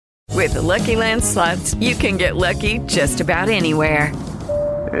With the Lucky Land Slots, you can get lucky just about anywhere.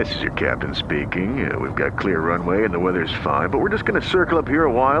 This is your captain speaking. We've got clear runway and the weather's fine, but we're just going to circle up here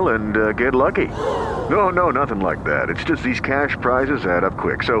a while and get lucky. No, nothing like that. It's just these cash prizes add up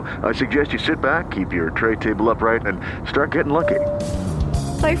quick. So I suggest you sit back, keep your tray table upright, and start getting lucky.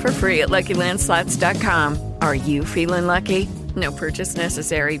 Play for free at LuckyLandSlots.com. Are you feeling lucky? No purchase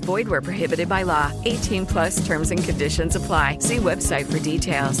necessary. Void where prohibited by law. 18 plus terms and conditions apply. See website for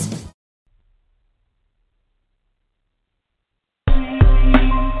details.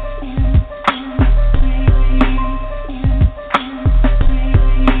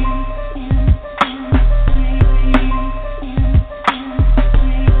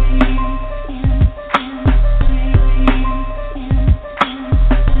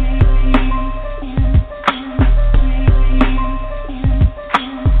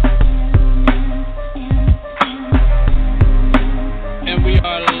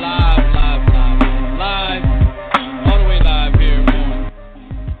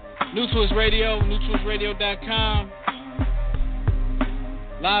 Instills.com.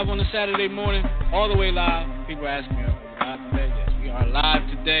 Live on a Saturday morning, all the way live. People ask me, are we live today? Yes, we are live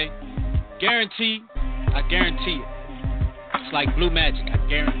today. Guaranteed. I guarantee it. It's like blue magic. I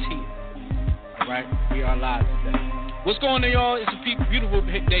guarantee it. All right, we are live today. What's going on, y'all? It's a beautiful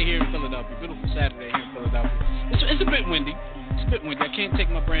day here in Philadelphia. Beautiful Saturday here in Philadelphia. It's a bit windy. It's a bit windy. I can't take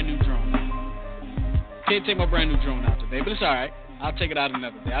my brand new drone out. Can't take my brand new drone out today, but it's all right. I'll take it out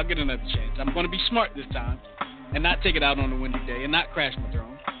another day. I'll get another chance. I'm going to be smart this time and not take it out on a windy day and not crash my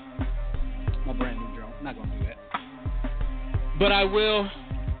drone. My brand new drone. I'm not going to do that. But I will.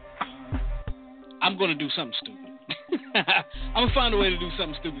 I'm going to do something stupid. I'm going to find a way to do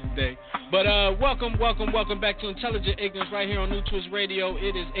something stupid today. But welcome back to Intelligent Ignorance right here on New Twist Radio.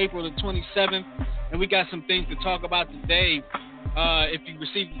 It is April the 27th, and we got some things to talk about today. If you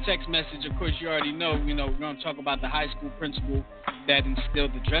received the text message, of course, you already know, we're going to talk about the high school principal that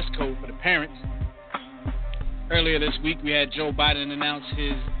instilled the dress code for the parents. Earlier this week, we had Joe Biden announce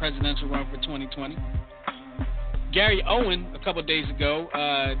his presidential run for 2020. Gary Owen, a couple days ago,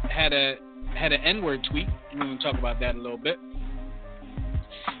 had an N-word tweet. We're going to talk about that a little bit.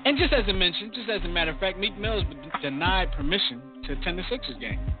 And just as a matter of fact, Meek Mill has been denied permission to attend the Sixers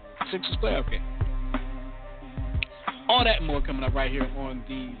game, Sixers playoff game. All that and more coming up right here on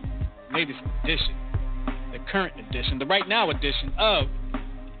the latest edition, the current edition, the right now edition of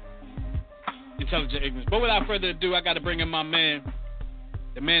Intelligent Ignorance. But without further ado, I got to bring in my man,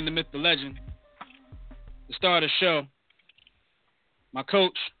 the man, the myth, the legend, the star of the show, my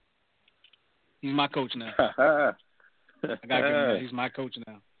coach. He's my coach now. I got to give him that. He's my coach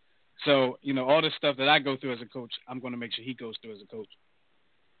now. So, all the stuff that I go through as a coach, I'm going to make sure he goes through as a coach.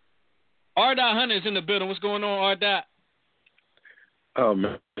 R. Hunter is in the building. What's going on, R. Oh,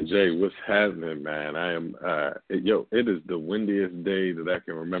 man, Jay, what's happening, man? I am, it is the windiest day that I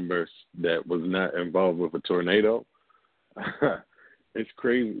can remember that was not involved with a tornado. It's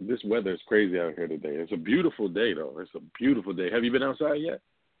crazy. This weather is crazy out here today. It's a beautiful day, though. It's a beautiful day. Have you been outside yet?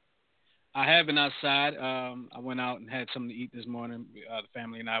 I have been outside. I went out and had something to eat this morning. The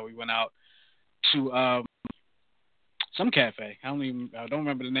family and I, we went out to some cafe. I don't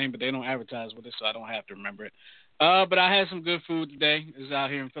remember the name, but they don't advertise with it, so I don't have to remember it. But I had some good food today. It was out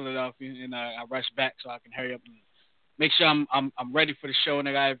here in Philadelphia, and I rushed back so I can hurry up and make sure I'm ready for the show and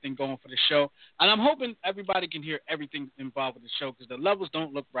I got everything going for the show. And I'm hoping everybody can hear everything involved with the show because the levels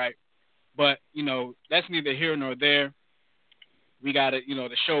don't look right. But, that's neither here nor there. We got to,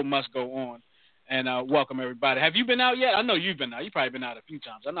 the show must go on. And welcome, everybody. Have you been out yet? I know you've been out. You've probably been out a few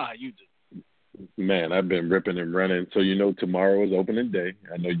times. I know how you do. Man, I've been ripping and running. So, tomorrow is opening day.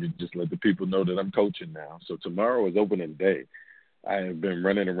 I know you just let the people know that I'm coaching now. So tomorrow is opening day. I have been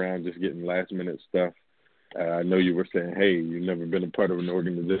running around just getting last-minute stuff. I know you were saying, hey, you've never been a part of an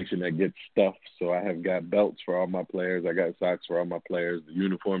organization that gets stuff. So I have got belts for all my players. I got socks for all my players. The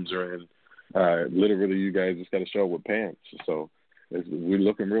uniforms are in. Literally, you guys just got to show up with pants. So we're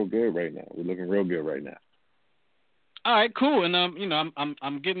looking real good right now. All right, cool. And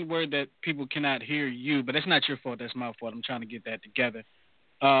I'm getting word that people cannot hear you, but that's not your fault. That's my fault. I'm trying to get that together.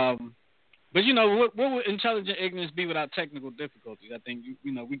 But what would intelligent ignorance be without technical difficulties? I think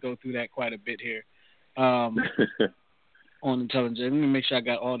we go through that quite a bit here on intelligent. Let me make sure I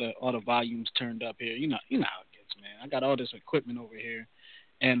got all the volumes turned up here. You know how it gets, man. I got all this equipment over here,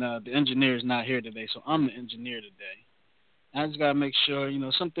 and the engineer is not here today, so I'm the engineer today. I just gotta make sure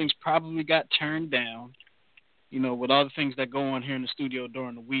some things probably got turned down. With all the things that go on here in the studio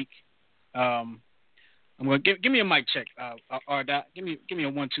during the week. I'm going to give me a mic check, R. Dot. Give me a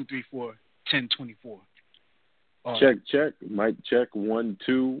 1, 2, 3, 4, 10, 24. Check. Mic check. 1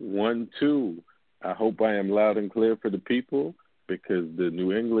 2 1 2. I hope I am loud and clear for the people because the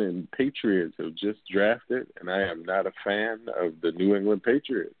New England Patriots have just drafted, and I am not a fan of the New England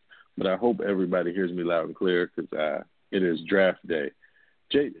Patriots. But I hope everybody hears me loud and clear because it is draft day.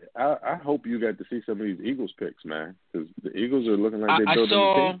 Jay, I hope you got to see some of these Eagles picks, man, because the Eagles are looking like they're building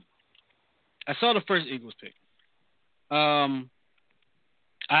the team. I saw the first Eagles pick. I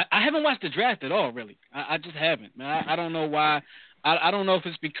haven't watched the draft at all, really. I just haven't, man. I don't know why. I don't know if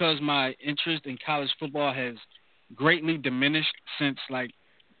it's because my interest in college football has greatly diminished since, like,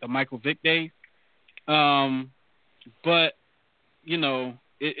 the Michael Vick days. But, you know,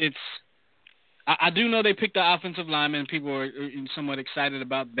 it's – I do know they picked the offensive lineman. People are somewhat excited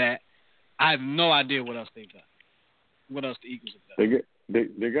about that. I have no idea what else they've done. What else the Eagles have done.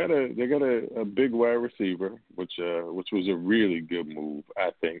 They got a big wide receiver, which was a really good move,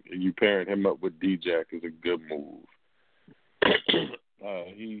 I think. You pairing him up with D-Jack is a good move.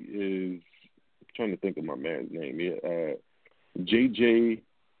 He is I'm trying to think of my man's name. J.J.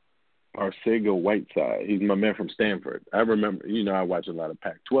 Arcega-Whiteside. He's my man from Stanford. I remember, I watch a lot of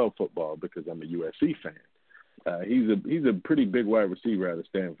Pac-12 football because I'm a USC fan. He's a pretty big wide receiver out of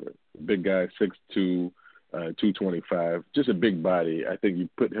Stanford. Big guy, 6'2", 225, just a big body. I think you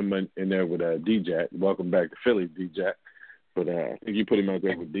put him in there with D-Jack. Welcome back to Philly, D-Jack. But I think you put him out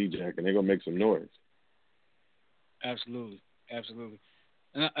there with D-Jack, and they're going to make some noise. Absolutely.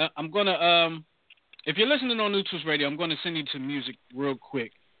 And I'm going to, if you're listening on New Twist Radio, I'm going to send you some music real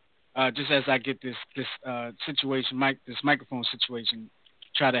quick, just as I get this situation, this microphone situation,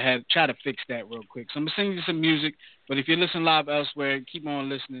 try to fix that real quick. So I'm going to send you some music, but if you're listening live elsewhere, keep on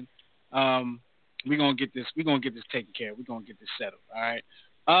listening. We're gonna get this taken care of. We're gonna get this settled. All right.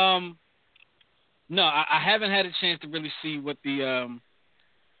 No, I haven't had a chance to really see what the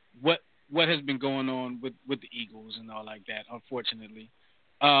what has been going on with the Eagles and all like that, unfortunately.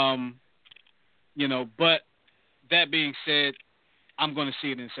 But that being said, I'm gonna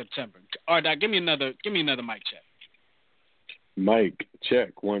see it in September. All right, give me another mic check. Mic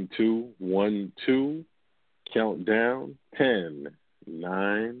check. 1 2 1 2. Countdown. 10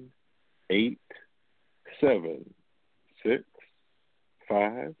 9 8 7 6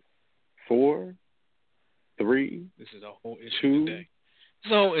 5 4 3. This is a whole issue today. This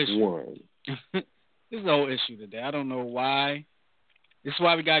is a whole issue. 1. This is a whole issue today. I don't know why. This is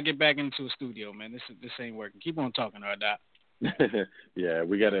why we gotta get back into a studio, man. This ain't working. Keep on talking, Ardot. Yeah,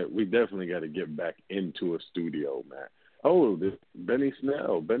 we definitely gotta get back into a studio, man. Oh, this Benny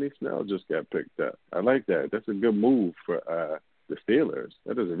Snell just got picked up. I like that. That's a good move for the Steelers.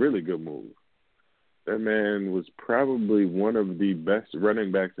 That is a really good move. That man was probably one of the best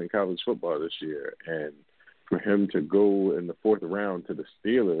running backs in college football this year. And for him to go in the 4th round to the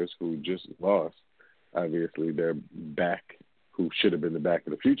Steelers, who just lost, obviously, their back, who should have been the back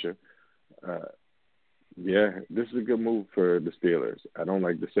of the future, this is a good move for the Steelers. I don't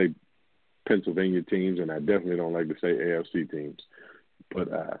like to say Pennsylvania teams, and I definitely don't like to say AFC teams.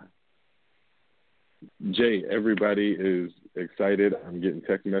 But, Jay, everybody is excited. I'm getting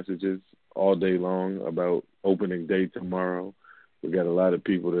text messages all day long about opening day tomorrow. We got a lot of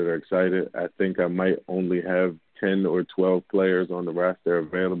people that are excited. I think I might only have 10 or 12 players on the roster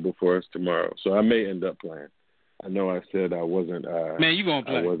available for us tomorrow. So I may end up playing. I know I said I wasn't. Man, you're going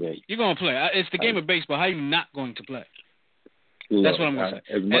to play. You're going to play. It's the game of baseball. How are you not going to play? That's what I'm going to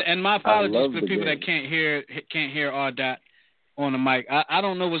say. And my apologies for the people that can't hear R. on the mic. I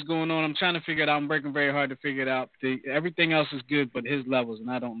don't know what's going on. I'm trying to figure it out. I'm working very hard to figure it out. Everything else is good, but his levels, and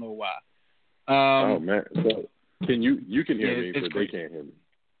I don't know why. Oh man! So you can hear me, but they can't hear me.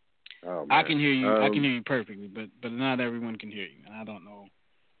 Oh, man. I can hear you. I can hear you perfectly, but not everyone can hear you. And I don't know.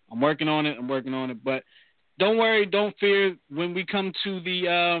 I'm working on it. But don't worry. Don't fear. When we come to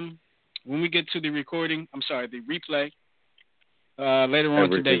when we get to the recording, the replay later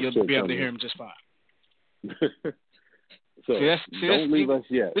on today, you'll be able to hear him just fine. So don't leave us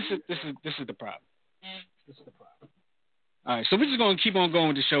yet. This is the problem. All right, so we're just gonna keep on going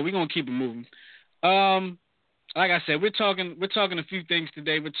with the show. We're gonna keep it moving. Like I said, we're talking a few things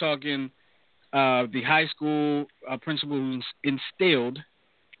today. We're talking the high school principal who instilled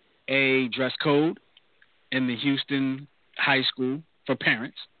a dress code in the Houston high school for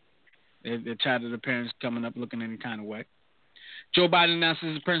parents. They're tired of the parents coming up looking any kind of way. Joe Biden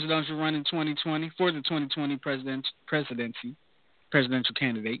announces his presidential run in 2020 for the 2020 presidential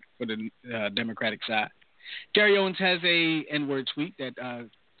candidate for the Democratic side. Gary Owens has a N-word tweet that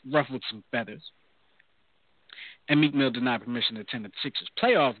ruffled some feathers. And Meek Mill denied permission to attend the Sixers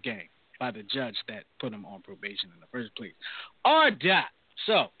playoff game by the judge that put him on probation in the first place.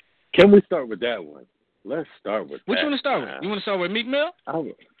 So can we start with that one? Let's start with What that. you want to start with? You want to start with Meek Mill?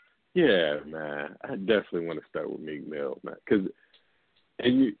 Yeah, man. I definitely want to start with Meek Mill, man.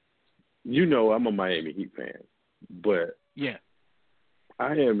 And you know I'm a Miami Heat fan, but yeah,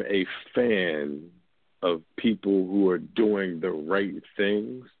 I am a fan of people who are doing the right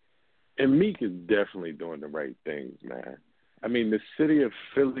things, and Meek is definitely doing the right things, man. I mean, the city of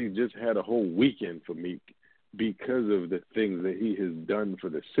Philly just had a whole weekend for Meek because of the things that he has done for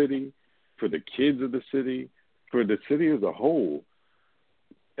the city, for the kids of the city, for the city as a whole,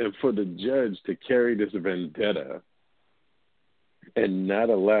 and for the judge to carry this vendetta and not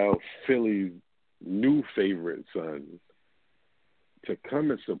allow Philly's new favorite sons to come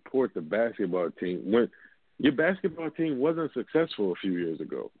and support the basketball team when your basketball team wasn't successful a few years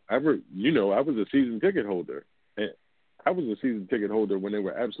ago. I was a season ticket holder, and I was a season ticket holder when they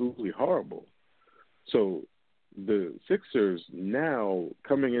were absolutely horrible. So the Sixers now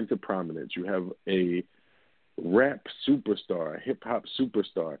coming into prominence, you have a rap superstar, a hip-hop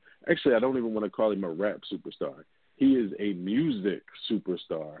superstar. Actually, I don't even want to call him a rap superstar. He is a music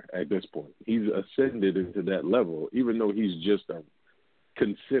superstar at this point. He's ascended into that level, even though he's just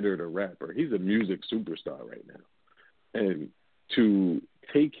considered a rapper. He's a music superstar right now. And to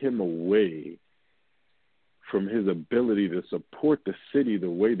take him away from his ability to support the city the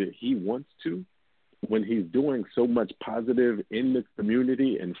way that he wants to, when he's doing so much positive in the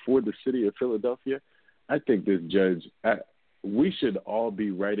community and for the city of Philadelphia, I think this judge, we should all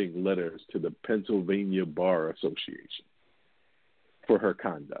be writing letters to the Pennsylvania Bar Association for her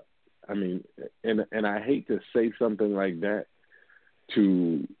conduct. I mean, and I hate to say something like that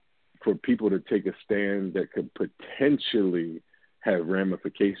for people to take a stand that could potentially have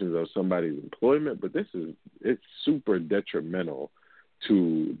ramifications of somebody's employment, but it's super detrimental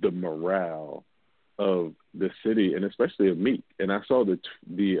to the morale of the city and especially of Meek. And I saw the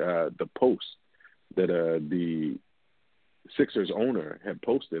post that the Sixers owner had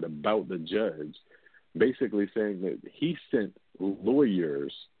posted about the judge, basically saying that he sent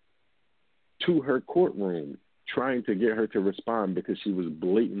lawyers to her courtroom trying to get her to respond because she was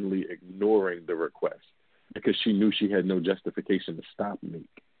blatantly ignoring the request because she knew she had no justification to stop Meek.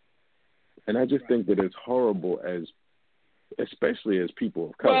 And I just think that it's horrible especially as people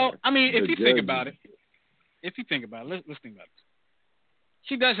of color. Well, I mean, if you think about it, let's think about it.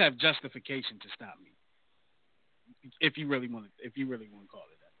 She does have justification to stop me. If you really want to call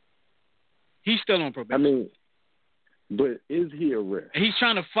it that. He's still on probation. I mean, but is he a risk? He's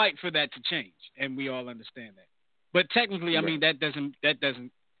trying to fight for that to change, and we all understand that. But technically, I mean, that doesn't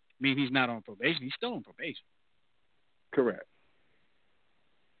mean he's not on probation. He's still on probation. Correct.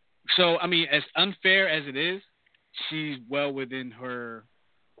 So, I mean, as unfair as it is, she's well within her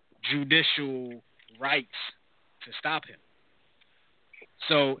judicial rights to stop him.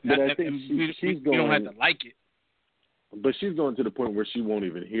 So, but I think we don't have to like it. But she's going to the point where she won't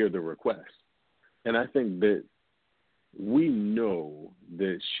even hear the request. And I think that we know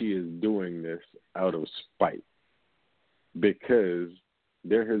that she is doing this out of spite because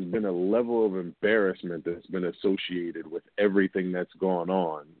there has been a level of embarrassment that's been associated with everything that's gone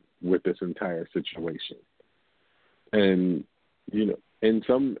on with this entire situation. And, you know, in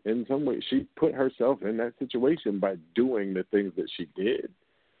some way, she put herself in that situation by doing the things that she did.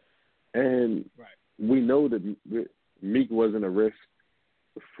 And we know that Meek wasn't a risk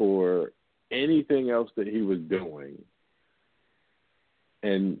for anything else that he was doing.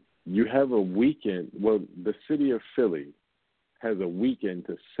 And you have a weekend, well, the city of Philly has a weekend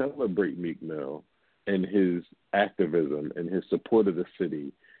to celebrate Meek Mill and his activism and his support of the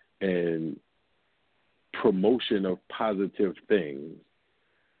city and promotion of positive things.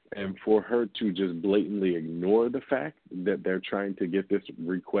 And for her to just blatantly ignore the fact that they're trying to get this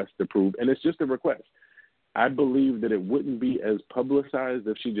request approved, and it's just a request. I believe that it wouldn't be as publicized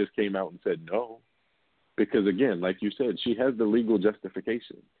if she just came out and said no. Because, again, like you said, she has the legal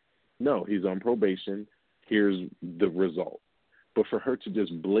justification. No, he's on probation. Here's the result. But for her to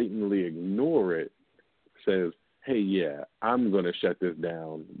just blatantly ignore it says, hey, yeah, I'm going to shut this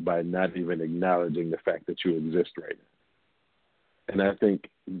down by not even acknowledging the fact that you exist right now. And I think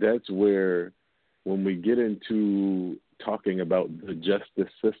that's where, when we get into talking about the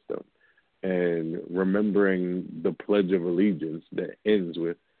justice system and remembering the Pledge of Allegiance that ends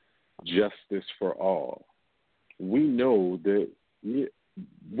with justice for all, we know that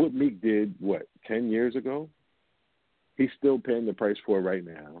what Meek did, 10 years ago? He's still paying the price for it right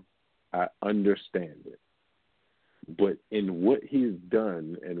now. I understand it. But in what he's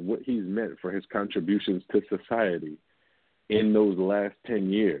done and what he's meant for his contributions to society in those last 10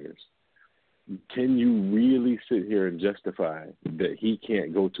 years, can you really sit here and justify that he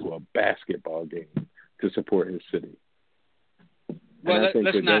can't go to a basketball game to support his city. Well,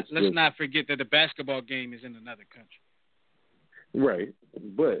 let's not forget that the basketball game is in another country. Right,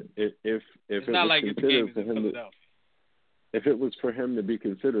 but if it's it not was like the game is in Philadelphia. If it was for him to be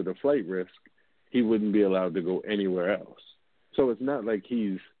considered a flight risk, he wouldn't be allowed to go anywhere else. So it's not like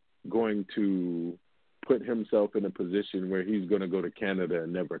he's going to put himself in a position where he's going to go to Canada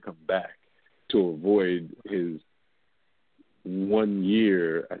and never come back to avoid his 1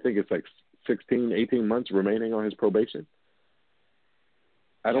 year, I think it's like 16, 18 months remaining on his probation.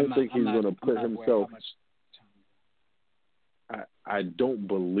 I don't think he's going to put himself. I don't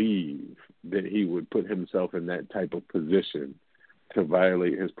believe that he would put himself in that type of position to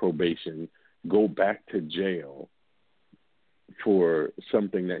violate his probation, go back to jail for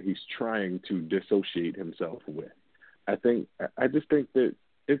something that he's trying to dissociate himself with. I just think that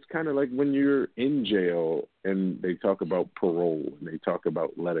it's kind of like when you're in jail and they talk about parole and they talk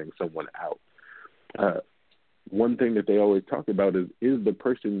about letting someone out. One thing that they always talk about is the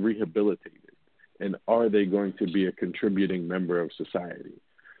person rehabilitated, and are they going to be a contributing member of society?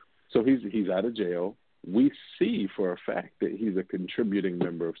 So he's out of jail. We see for a fact that he's a contributing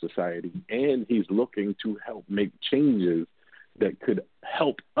member of society, and he's looking to help make changes that could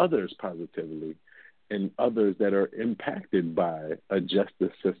help others positively and others that are impacted by a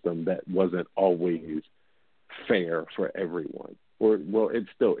justice system that wasn't always fair for everyone. Well, it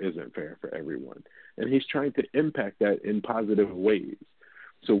still isn't fair for everyone. And he's trying to impact that in positive ways.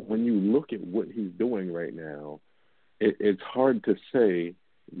 So when you look at what he's doing right now, it's hard to say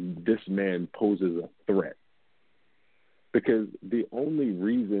this man poses a threat. Because the only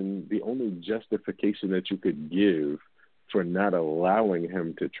justification that you could give for not allowing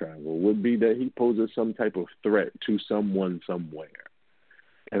him to travel would be that he poses some type of threat to someone somewhere.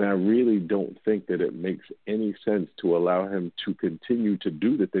 And I really don't think that it makes any sense to allow him to continue to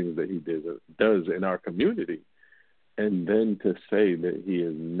do the things that he does in our community, and then to say that he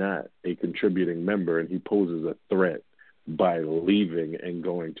is not a contributing member and he poses a threat by leaving and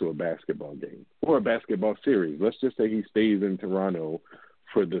going to a basketball game or a basketball series. Let's just say he stays in Toronto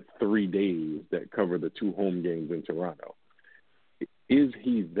for the 3 days that cover the 2 home games in Toronto. Is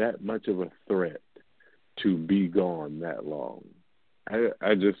he that much of a threat to be gone that long? I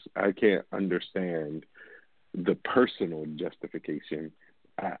can't understand the personal justification.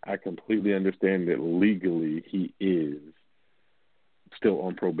 I completely understand that legally he is still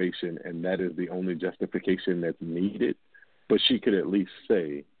on probation, and that is the only justification that's needed. But she could at least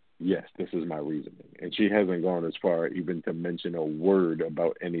say, yes, this is my reasoning. And she hasn't gone as far even to mention a word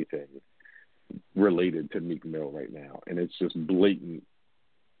about anything related to Meek Mill right now. And it's just blatant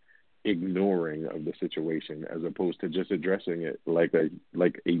ignoring of the situation as opposed to just addressing it like a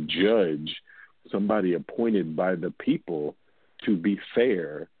judge, somebody appointed by the people to be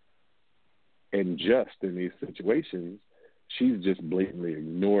fair and just in these situations. She's just blatantly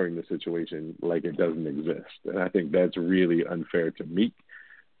ignoring the situation like it doesn't exist. And I think that's really unfair to Meek.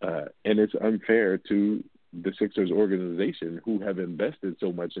 And it's unfair to the Sixers organization, who have invested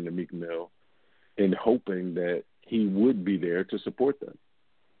so much into Meek Mill in hoping that he would be there to support them.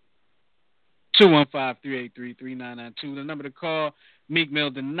 215-383-3992. The number to call. Meek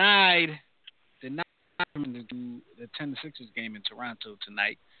Mill denied him to attend the Sixers game in Toronto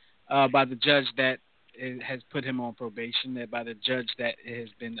tonight by the judge that has put him on probation, that by the judge that has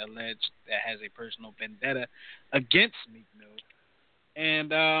been alleged that has a personal vendetta against Meek Mill.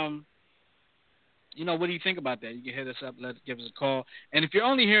 And, what do you think about that? You can hit us up, give us a call. And if you're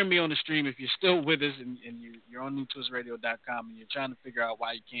only hearing me on the stream, if you're still with us and you're on newtwistradio.com and you're trying to figure out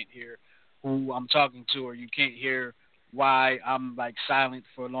why you can't hear who I'm talking to, or you can't hear why I'm silent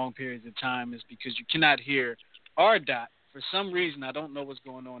for long periods of time, is because you cannot hear R. Dot. For some reason, I don't know what's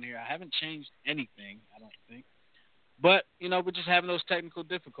going on here. I haven't changed anything, I don't think. But, we're just having those technical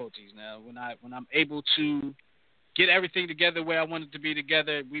difficulties now. When I'm able to get everything together the way I want it to be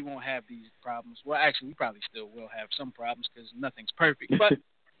together, we won't have these problems. Well, actually, we probably still will have some problems because nothing's perfect. But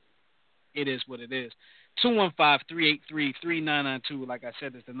it is what it is. 215-383-3992, like I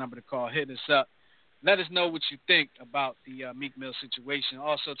said, is the number to call. Hit us up. Let us know what you think about the Meek Mill situation.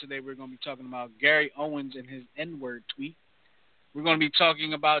 Also, today we're going to be talking about Gary Owens and his N-word tweet. We're going to be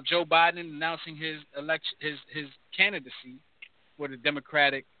talking about Joe Biden announcing his election, his candidacy for the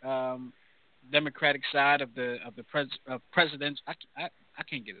Democratic side of the president. I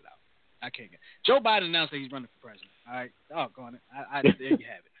can't get it out. I can't get it. Joe Biden announced that he's running for president. All right. Oh, go on. There you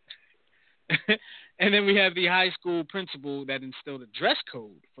have it. And then we have the high school principal that instilled a dress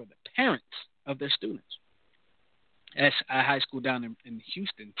code for the parents of their students. That's a high school down in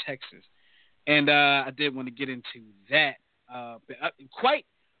Houston, Texas. And I did want to get into that. Quite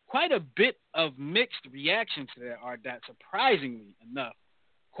quite a bit of mixed reaction to that, that surprisingly enough,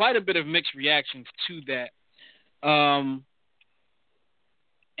 quite a bit of mixed reactions to that.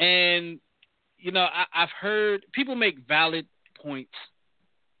 And, you know, I've heard people make valid points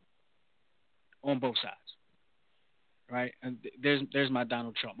on both sides, right? And there's my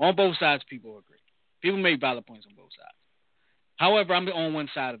Donald Trump. On both sides, people agree. People make valid points on both sides. However, I'm on one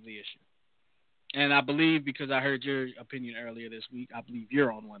side of the issue. And I believe, because I heard your opinion earlier this week, I believe you're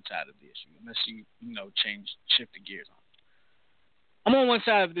on one side of the issue, unless you shift the gears on it. I'm on one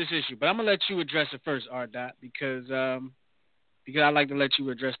side of this issue, but I'm going to let you address it first, R-Dot, because I like to let you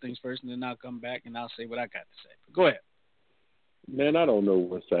address things first, and then I'll come back and I'll say what I got to say. But go ahead. Man, I don't know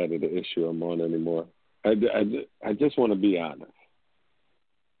what side of the issue I'm on anymore. I just want to be honest.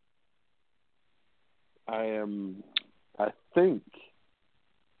 I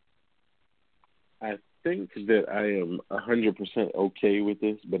think that I am 100% okay with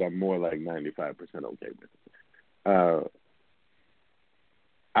this, but I'm more like 95% okay with it.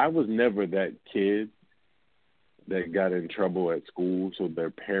 I was never that kid that got in trouble at school so their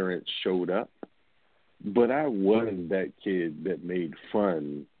parents showed up, but I was that kid that made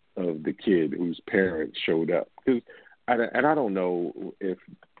fun of the kid whose parents showed up. I don't know if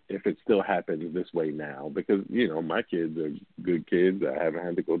it still happens this way now, because, you know, my kids are good kids. I haven't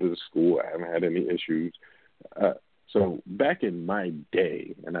had to go to the school. I haven't had any issues. So back in my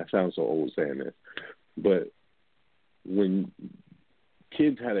day, and I sound so old saying this, but when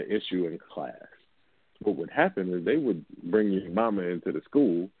kids had an issue in class, what would happen is they would bring your mama into the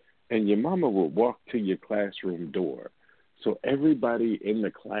school, and your mama would walk to your classroom door. So everybody in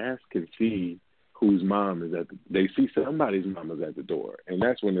the class can see whose mom is they see somebody's mama's at the door. And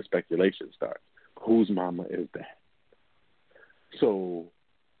that's when the speculation starts. Whose mama is that? So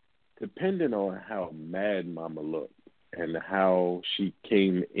depending on how mad mama looked and how she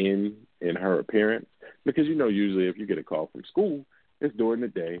came in her appearance, because, you know, usually if you get a call from school, it's during the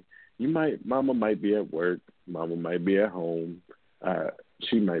day. Mama might be at work. Mama might be at home.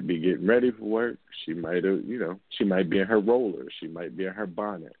 She might be getting ready for work. She might have, she might be in her roller. She might be in her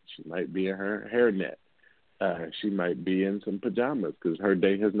bonnet. She might be in her hairnet. She might be in some pajamas because her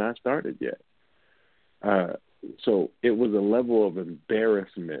day has not started yet. So it was a level of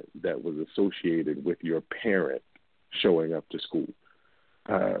embarrassment that was associated with your parent showing up to school.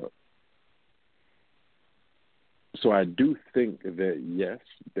 So I do think that, yes,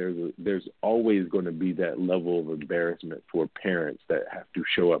 there's always going to be that level of embarrassment for parents that have to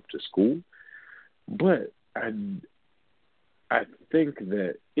show up to school. But I think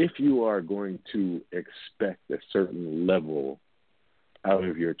that if you are going to expect a certain level out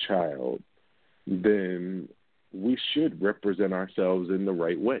of your child, then we should represent ourselves in the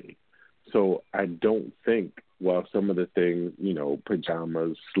right way. So I don't think, while some of the things,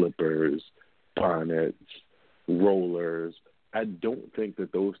 pajamas, slippers, bonnets, rollers, I don't think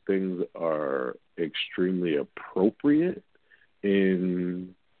that those things are extremely appropriate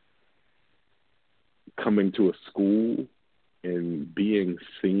in coming to a school and being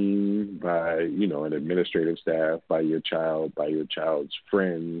seen by, an administrative staff, by your child, by your child's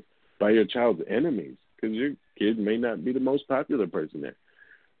friends, by your child's enemies, because your kid may not be the most popular person there.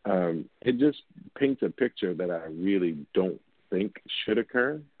 It just paints a picture that I really don't think should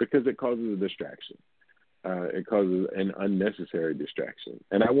occur, because it causes a distraction. It causes an unnecessary distraction.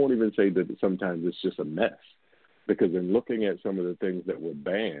 And I won't even say that sometimes it's just a mess, because in looking at some of the things that were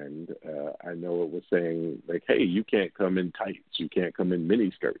banned, I know it was saying, like, hey, you can't come in tights, you can't come in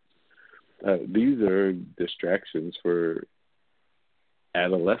mini skirts. These are distractions for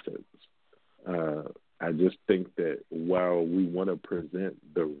adolescents. I just think that while we want to present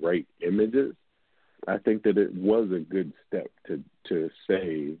the right images, I think that it was a good step to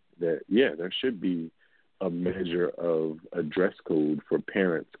say that, yeah, there should be a measure of a dress code for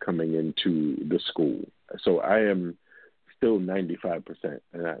parents coming into the school. So I am still 95%,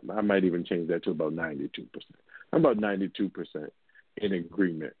 and I might even change that to about 92%. I'm about 92% in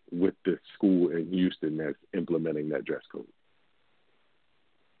agreement with the school in Houston that's implementing that dress code.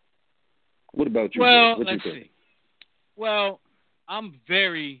 What about you? Well, what let's you think? see. Well, I'm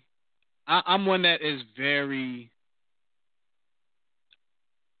one that is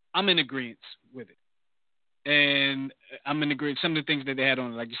I'm in agreement with it. And I'm in agreement. Some of the things that they had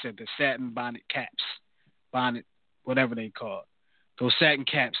on, like you said, the satin bonnet, whatever they call it. Those satin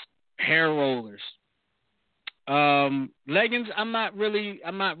caps, hair rollers. Leggings, I'm not really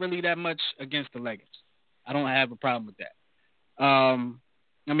that much against the leggings. I don't have a problem with that.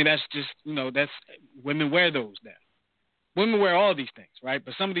 That's just, that's, women wear those now. Women wear all these things, right?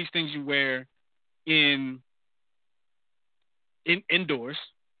 But some of these things you wear indoors,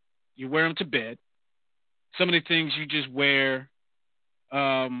 You wear them to bed. Some of the things you just wear,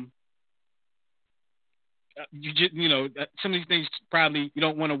 some of these things probably you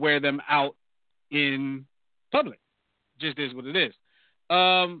don't want to wear them out in public. Just is what it is.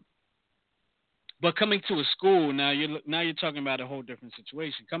 But coming to a school now, you're talking about a whole different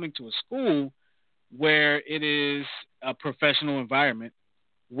situation. Coming to a school where it is a professional environment,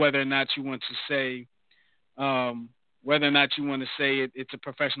 whether or not you want to say it's a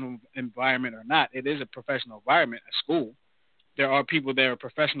professional environment or not, it is a professional environment, a school. There are people there, are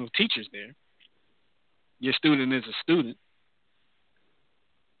professional teachers there. Your student is a student.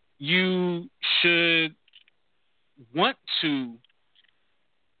 You should want to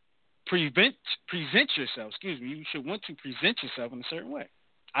present yourself. You should want to present yourself in a certain way,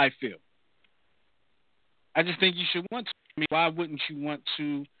 I feel. I just think you should want to. I mean, why wouldn't you want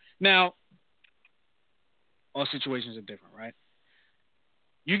to? Now, all situations are different, right?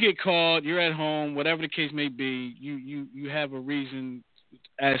 You get called, you're at home, whatever the case may be, you have a reason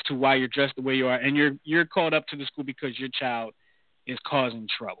as to why you're dressed the way you are, and you're called up to the school because your child is causing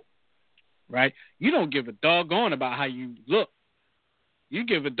trouble, right? You don't give a doggone about how you look. You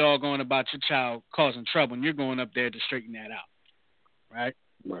give a doggone about your child causing trouble, and you're going up there to straighten that out, right?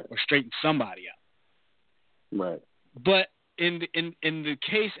 Right. Or straighten somebody out. Right. But in the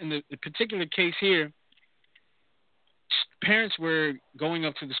particular case here, parents were going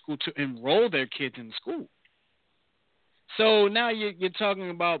up to the school to enroll their kids in the school. So now you're talking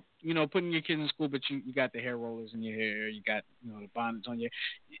about, putting your kids in school, but you got the hair rollers in your hair, you got, the bonnets on your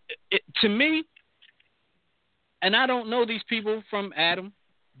hair. To me, and I don't know these people from Adam,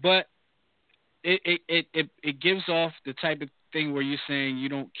 but it gives off the type of thing where you're saying you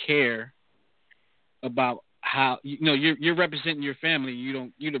don't care about how you're representing your family.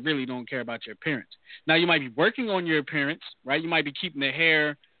 You really don't care about your appearance. Now you might be working on your appearance, right? You might be keeping the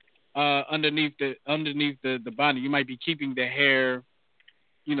hair underneath the bonnet. You might be keeping the hair,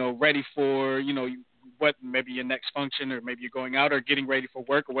 ready for what maybe your next function, or maybe you're going out or getting ready for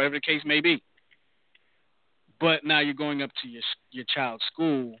work or whatever the case may be. But now you're going up to your child's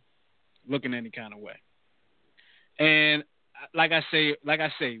school looking any kind of way. And like I say,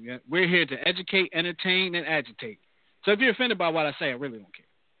 we're here to educate, entertain, and agitate. So if you're offended by what I say, I really don't care.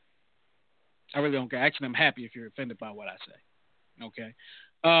 I really don't care. Actually, I'm happy if you're offended by what I say. Okay.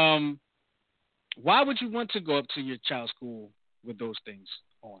 Why would you want to go up to your child's school with those things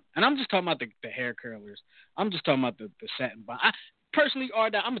on? And I'm just talking about the hair curlers. I'm just talking about the satin bonnet. Personally,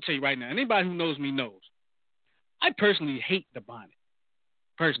 I'm going to tell you right now, anybody who knows me knows, I personally hate the bonnet.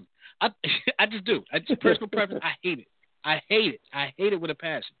 Personally. I just do. It's a personal preference. I hate it. I hate it with a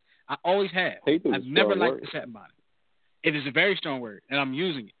passion. I always have. I've never liked the satin bonnet. It is a very strong word, and I'm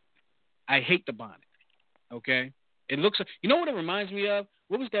using it. I hate the bonnet. Okay? It looks. You know what it reminds me of?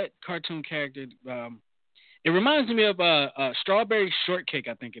 What was that cartoon character? It reminds me of Strawberry Shortcake,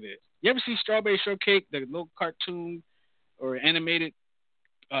 I think it is. You ever see Strawberry Shortcake, the little cartoon or animated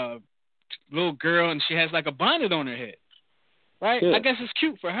little girl, and she has like a bonnet on her head, right? Yeah. I guess it's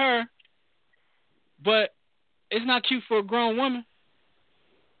cute for her, but it's not cute for a grown woman.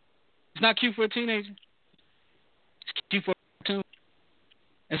 It's not cute for a teenager. It's cute for a cartoon.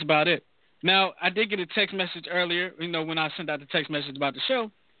 That's about it. Now, I did get a text message earlier, when I sent out the text message about the show.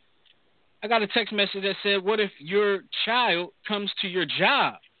 I got a text message that said, what if your child comes to your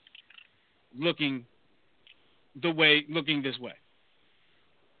job looking this way?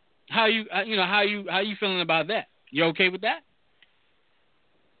 How you feeling about that? You okay with that?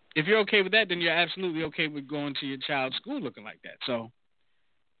 If you're okay with that, then you're absolutely okay with going to your child's school looking like that. So,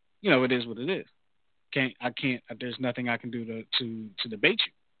 it is what it is. There's nothing I can do to debate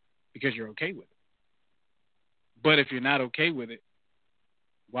you because you're okay with it. But if you're not okay with it,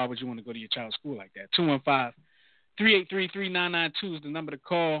 why would you want to go to your child's school like that? 215-383-3992 is the number to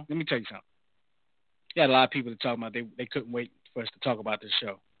call. Let me tell you something. You had a lot of people that talk about they couldn't wait for us to talk about this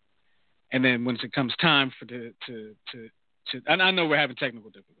show. And then once it comes time and I know we're having technical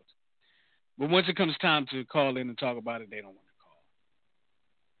difficulties, but once it comes time to call in and talk about it, they don't want to call.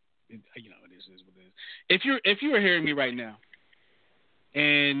 It is what it is. If you are hearing me right now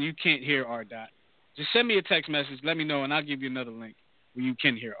and you can't hear R. Dot, just send me a text message. Let me know, and I'll give you another link where you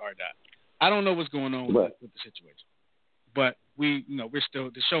can hear R. Dot. I don't know what's going on with the situation, but we're still,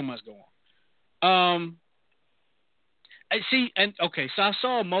 the show must go on. So I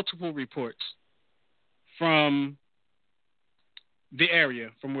saw multiple reports from the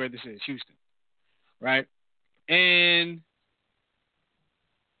area from where this is, Houston, right? And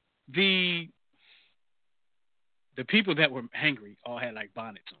the people that were angry all had like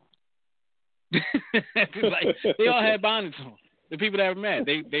bonnets on. Like, they all had bonnets on. The people that were mad.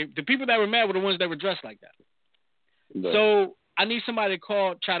 The people that were mad were the ones that were dressed like that. Right. So I need somebody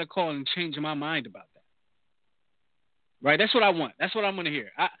to try to call and change my mind about that. Right? That's what I want. That's what I'm going to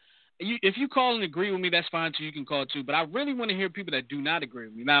hear. If you call and agree with me, that's fine too. You can call too. But I really want to hear people that do not agree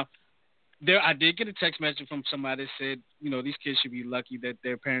with me. Now, I did get a text message from somebody that said, these kids should be lucky that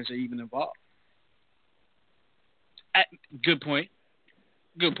their parents are even involved. Good point.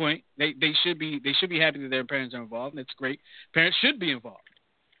 Good point. They should be happy that their parents are involved. That's great. Parents should be involved.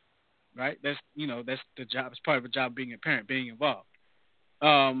 Right? That's the job. It's part of the job of being a parent, being involved.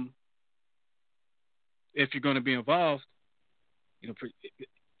 If you're going to be involved,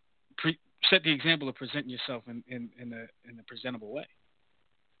 set the example of presenting yourself in a presentable way.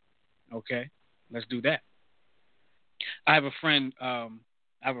 Okay, let's do that. I have a friend. I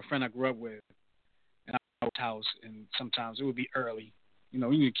grew up with, in our house, and sometimes it would be early.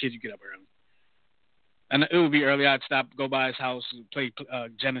 When you're a kid, you get up early, and it would be early. I'd stop, go by his house, and play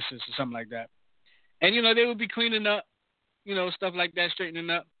Genesis or something like that, and they would be cleaning up, stuff like that, straightening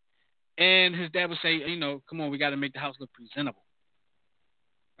up, and his dad would say, come on, we got to make the house look presentable.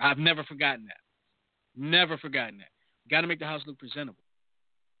 I've never forgotten that. Never forgotten that. Got to make the house look presentable.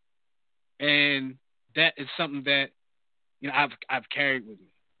 And that is something that, I've carried with me.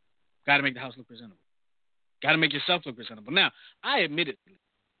 Got to make the house look presentable. Got to make yourself look presentable. Now, I admittedly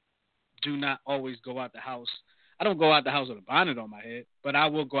do not always go out the house. I don't go out the house with a bonnet on my head, but I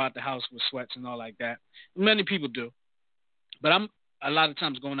will go out the house with sweats and all like that. Many people do. But I'm a lot of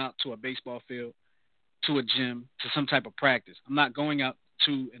times going out to a baseball field, to a gym, to some type of practice. I'm not going out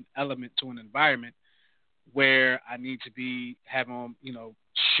to an element, to an environment where I need to have on,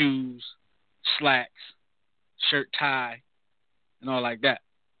 shoes, slacks, shirt, tie, and all like that.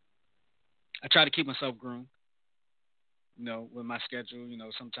 I try to keep myself groomed, with my schedule.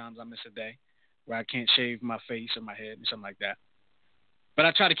 Sometimes I miss a day where I can't shave my face or my head and something like that. But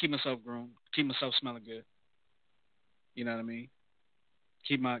I try to keep myself groomed, keep myself smelling good. You know what I mean?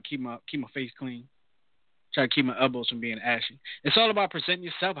 Keep my face clean. Try to keep my elbows from being ashy. It's all about presenting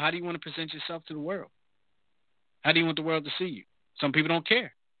yourself. How do you want to present yourself to the world? How do you want the world to see you? Some people don't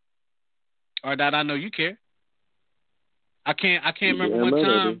care. Or that I know you care. I can't remember one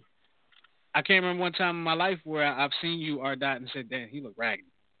time. I can't remember one time in my life where I've seen you or that and said, "Damn, he look raggedy."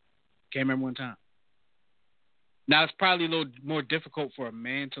 Can't remember one time. Now it's probably a little more difficult for a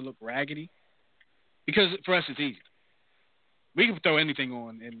man to look raggedy because for us it's easy. We can throw anything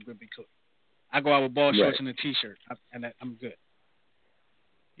on and we'll be cool. I go out with ball shorts and a t-shirt, and I'm good.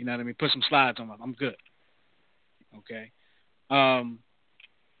 You know what I mean? Put some slides on, I'm good. Okay.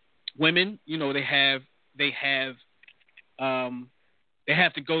 Women, they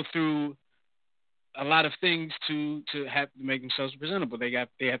have to go through a lot of things to have to make themselves presentable. They have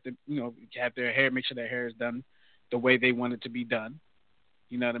to, have their hair, make sure their hair is done the way they want it to be done.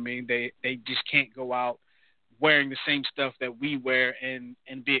 You know what I mean? They just can't go out wearing the same stuff that we wear and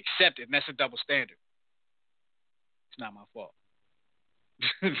be accepted. And that's a double standard. It's not my fault.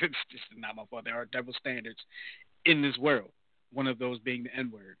 It's just not my fault. There are double standards in this world. One of those being the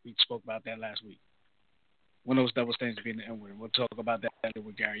N-word. We spoke about that last week. One of those double standards being the N-word. We'll talk about that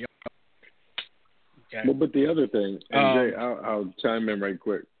with Gary. Okay. But the other thing, and Jay, I'll chime in right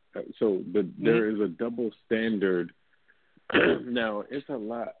quick. So there is a double standard. Now, it's a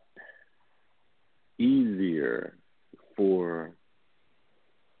lot easier for,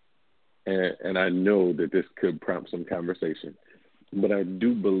 and I know that this could prompt some conversation, but I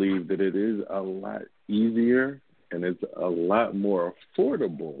do believe that it is a lot easier and it's a lot more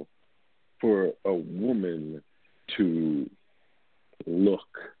affordable for a woman to look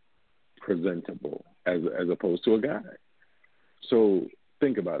presentable as opposed to a guy. So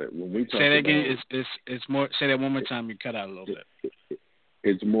think about it. When we talk say that again, it's more. Say that one more time. You cut out a little bit.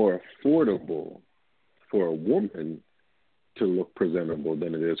 It's more affordable for a woman to look presentable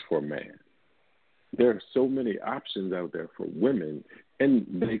than it is for a man. There are so many options out there for women, and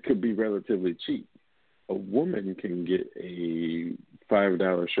they could be relatively cheap. A woman can get a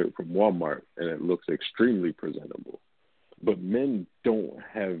 $5 shirt from Walmart, and it looks extremely presentable. But men don't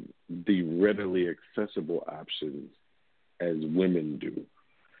have the readily accessible options as women do.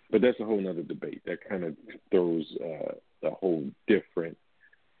 But that's a whole other debate. That kind of throws a whole different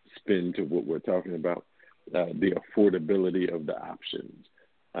spin to what we're talking about, the affordability of the options.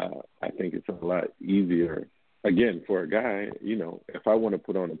 I think it's a lot easier, again, for a guy, if I want to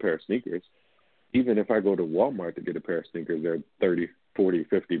put on a pair of sneakers, even if I go to Walmart to get a pair of sneakers, they're $30, $40,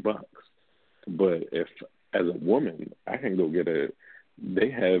 $50. But if, as a woman, I can go get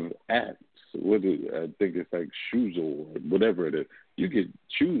they have apps. I think it's like shoes or whatever it is. You get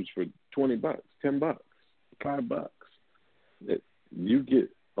shoes for $20, $10, $5. You get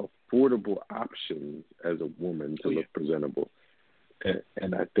affordable options as a woman to look presentable.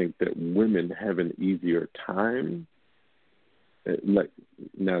 And I think that women have an easier time. Like,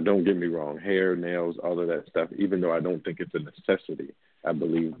 now, don't get me wrong, hair, nails, all of that stuff, even though I don't think it's a necessity, I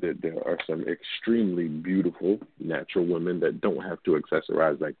believe that there are some extremely beautiful natural women that don't have to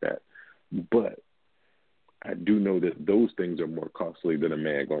accessorize like that. But I do know that those things are more costly than a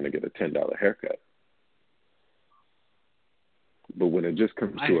man going to get a $10 haircut. But when it just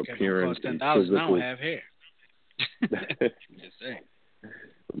comes to appearance and physical, I don't have hair. Just saying.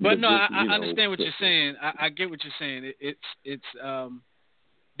 But no, I understand what you're saying. I get what you're saying.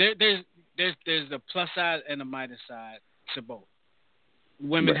 There's the plus side and the minus side to both.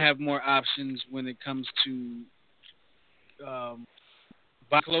 Women have more options when it comes to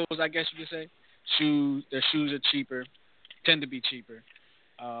buy clothes, I guess you could say. Their shoes are cheaper, tend to be cheaper.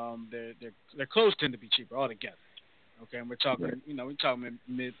 Their clothes tend to be cheaper altogether. Okay, and we're talking, we're talking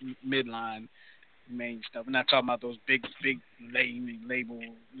midline main stuff. We're not talking about those big label.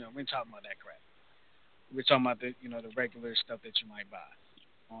 We're not talking about that crap. We're talking about the regular stuff that you might buy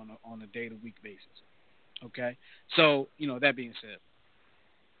on a day-to-week basis. Okay, so that being said,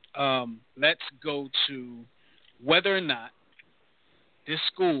 let's go to whether or not this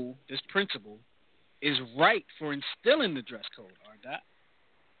school, this principal, is right for instilling the dress code, Ardat.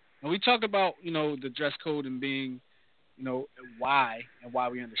 Now we talked about the dress code and being why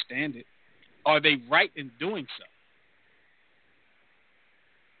we understand it. Are they right in doing so?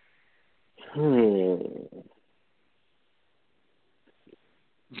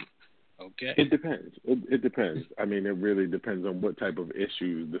 Okay. It depends. It depends. I mean, it really depends on what type of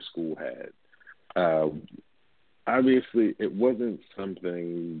issues the school had. Obviously, it wasn't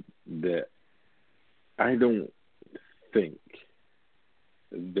something that I don't think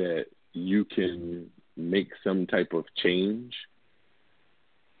that you can make some type of change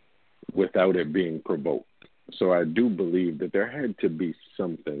without it being provoked. So I do believe that there had to be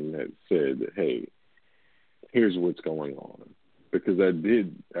something that said, hey, here's what's going on. Because I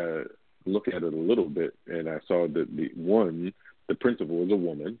did look at it a little bit, and I saw that the principal was a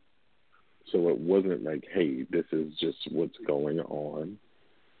woman. So it wasn't like, hey, this is just what's going on.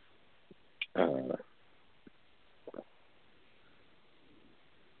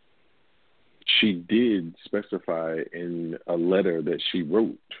 She did specify in a letter that she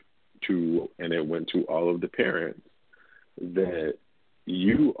wrote to, and it went to all of the parents, that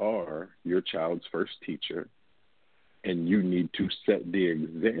you are your child's first teacher, and you need to set the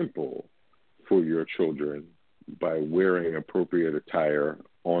example for your children by wearing appropriate attire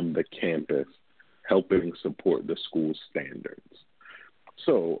on the campus, helping support the school standards.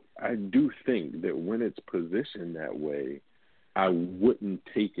 So I do think that when it's positioned that way, I wouldn't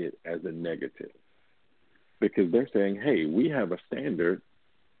take it as a negative, because they're saying, hey, we have a standard.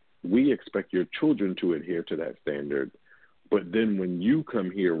 We expect your children to adhere to that standard. But then when you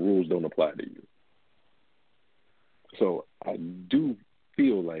come here, rules don't apply to you. So I do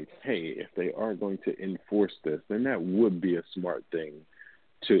feel like, hey, if they are going to enforce this, then that would be a smart thing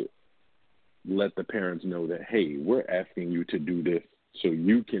to let the parents know that, hey, we're asking you to do this so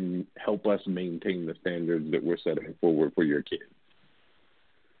you can help us maintain the standards that we're setting forward for your kids.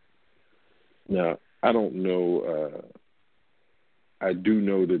 Now, I don't know. I do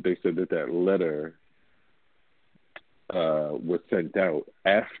know that they said that letter was sent out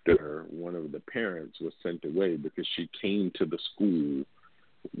after one of the parents was sent away because she came to the school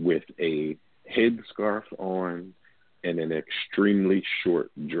with a headscarf on and an extremely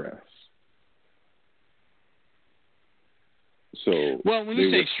short dress. So, well, when you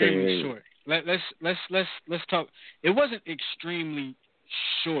say extremely short, let's talk. It wasn't extremely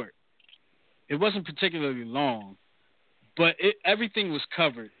short. It wasn't particularly long, but everything was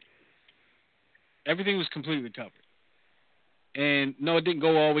covered. Everything was completely covered. And no, it didn't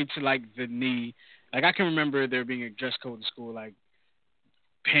go all the way to like the knee. Like I can remember there being a dress code in school, like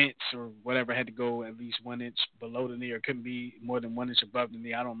pants or whatever had to go at least 1 inch below the knee, or couldn't be more than 1 inch above the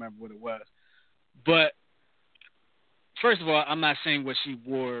knee. I don't remember what it was. But first of all, I'm not saying what she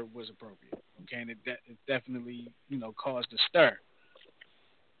wore was appropriate. Okay, and it definitely caused a stir.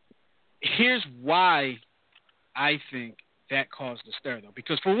 Here's why I think that caused a stir, though,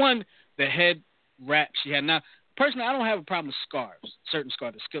 because for one, the head wrap she had. Now, personally, I don't have a problem with scarves, certain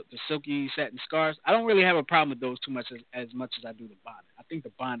scarves, the silky satin scarves. I don't really have a problem with those too much as much as I do the bonnet. I think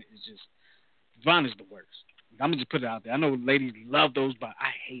the bonnet is the worst. I'm going to just put it out there. I know ladies love those bonnets.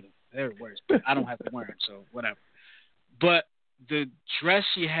 I hate them. They're the worst, but I don't have to wear them, so whatever. But the dress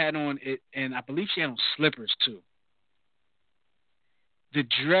she had on, and I believe she had on slippers too. The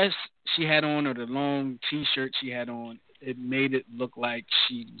dress she had on, or the long T-shirt she had on, it made it look like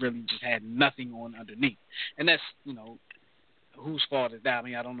she really just had nothing on underneath. And that's, whose fault is that? I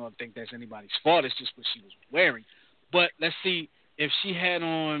mean, I don't think that's anybody's fault. It's just what she was wearing. But let's see if she had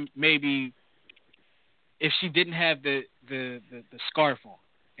on if she didn't have the scarf on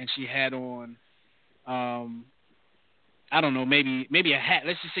and she had on, I don't know, maybe a hat.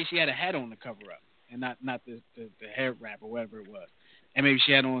 Let's just say she had a hat on to cover up and not the hair wrap or whatever it was. And maybe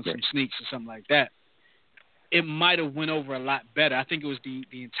she had on some sneaks or something like that. It might have went over a lot better. I think it was the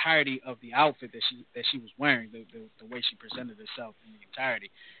entirety of the outfit that she was wearing, the way she presented herself in the entirety.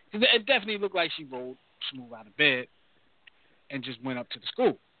 It definitely looked like she rolled smooth out of bed and just went up to the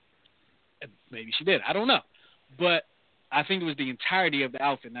school. Maybe she did. I don't know. But I think it was the entirety of the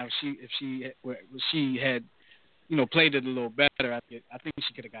outfit. Now, if she had, played it a little better, I think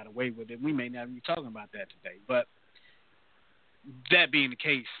she could have got away with it. We may not be talking about that today. But that being the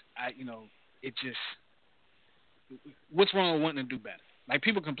case, it just, what's wrong with wanting to do better? Like,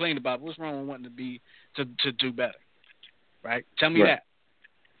 people complain about what's wrong with wanting to do better, right? Tell me that.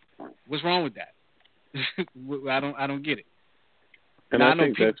 What's wrong with that? I don't get it. And now, I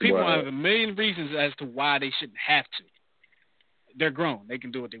know think people why... have a million reasons as to why they shouldn't have to. They're grown; they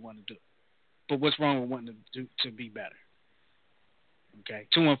can do what they want to do. But what's wrong with wanting to be better? Okay,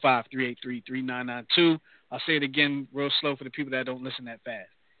 215-383-3992. I'll say it again real slow for the people that don't listen that fast.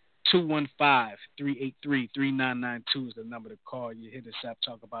 215-383-3992 is the number to call. You hit us up,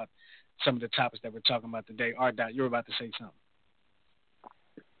 talk about some of the topics that we're talking about today. R-Dot, you're about to say something.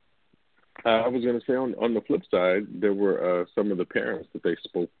 I was going to say on the flip side, there were some of the parents that they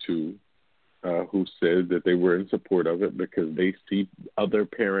spoke to who said that they were in support of it because they see other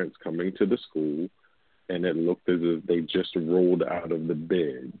parents coming to the school and it looked as if they just rolled out of the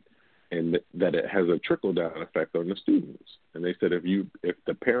bed, and that it has a trickle-down effect on the students. And they said if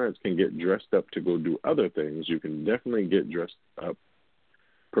the parents can get dressed up to go do other things, you can definitely get dressed up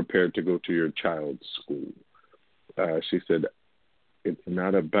prepared to go to your child's school. She said it's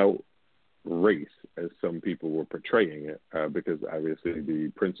not about race as some people were portraying it, because obviously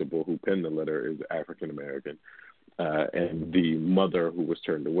the principal who penned the letter is African American, and the mother who was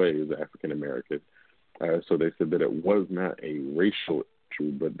turned away is African American. So they said that it was not a racial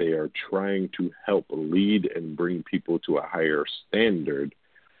issue, but they are trying to help lead and bring people to a higher standard,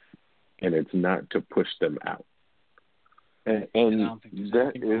 and it's not to push them out. And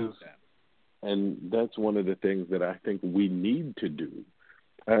that's one of the things that I think we need to do.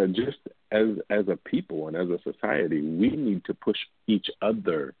 Just as a people and as a society, we need to push each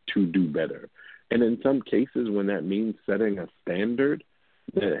other to do better. And in some cases, when that means setting a standard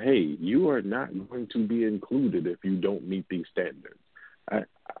that, hey, you are not going to be included if you don't meet these standards.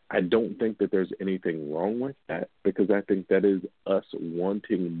 I don't think that there's anything wrong with that, because I think that is us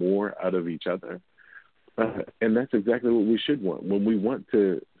wanting more out of each other. And that's exactly what we should want. When we want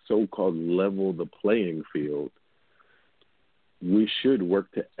to so-called level the playing field, we should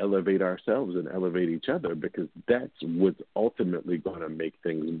work to elevate ourselves and elevate each other, because that's what's ultimately going to make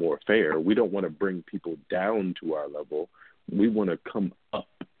things more fair. We don't want to bring people down to our level. We want to come up,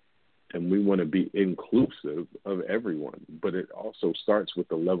 and we want to be inclusive of everyone. But it also starts with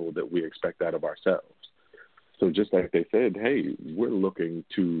the level that we expect out of ourselves. So just like they said, hey, we're looking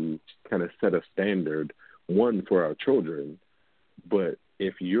to kind of set a standard, one, for our children. But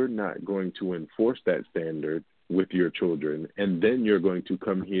if you're not going to enforce that standard with your children, and then you're going to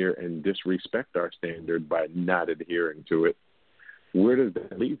come here and disrespect our standard by not adhering to it, where does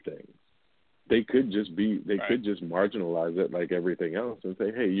that leave things? They could just could just marginalize it like everything else and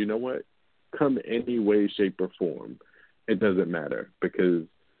say, hey, you know what? Come any way, shape, or form. It doesn't matter, because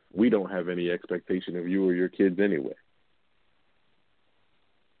we don't have any expectation of you or your kids anyway.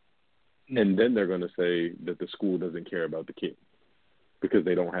 And then they're going to say that the school doesn't care about the kids because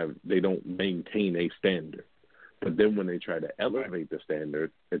they don't maintain a standard. But then when they try to elevate the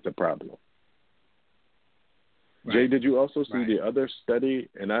standard, it's a problem. Right. Jay, did you also see the other study?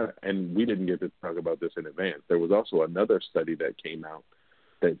 And we didn't get to talk about this in advance. There was also another study that came out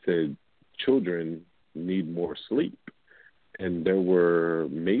that said children need more sleep. And there were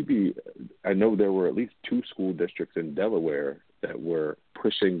I know there were at least 2 school districts in Delaware that were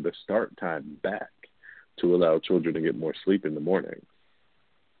pushing the start time back to allow children to get more sleep in the morning.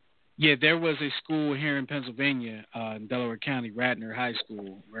 Yeah, there was a school here in Pennsylvania, in Delaware County, Radnor High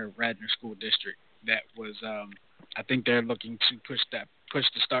School, or Radnor School District, that was, I think they're looking to push the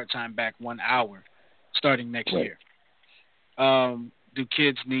start time back 1 hour starting next year. Do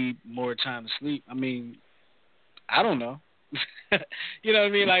kids need more time to sleep? I mean, I don't know. You know what I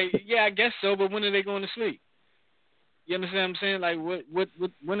mean? Like, yeah, I guess so, but when are they going to sleep? You understand what I'm saying? Like,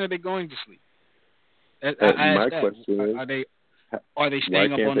 when are they going to sleep? I my asked that. question is, Are they why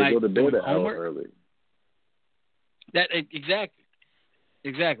staying up all can't they night go to bed doing an hour homework? early? Exactly.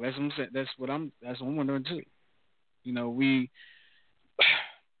 That's what I'm saying. That's what I'm wondering too. You know,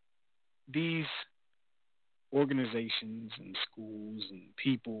 these organizations and schools and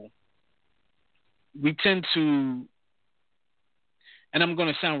people, we tend to, and I'm going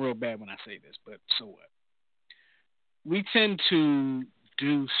to sound real bad when I say this, but so what? We tend to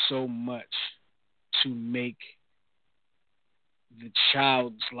do so much to make the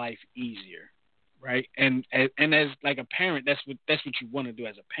child's life easier, right? And as like a parent, that's what you want to do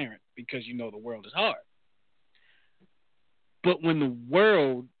as a parent, because you know the world is hard. But when the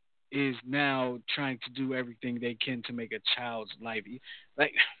world is now trying to do everything they can to make a child's life,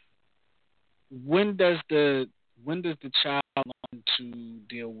 like when does the child learn to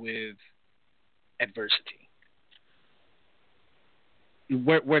deal with adversity?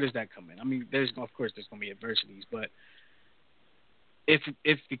 Where does that come in? I mean, of course there's going to be adversities, but if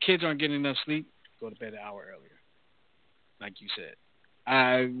the kids aren't getting enough sleep, go to bed an hour earlier, like you said.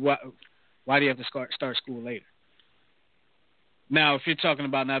 Why do you have to start school later? Now, if you're talking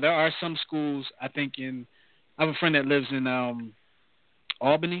about there are some schools. I have a friend that lives in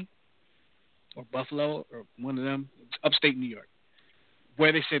Albany or Buffalo or one of them, it's upstate New York,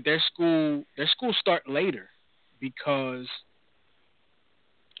 where they said their schools start later because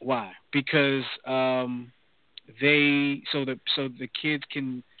why? Because the kids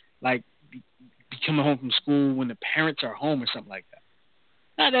can like be coming home from school when the parents are home or something like that.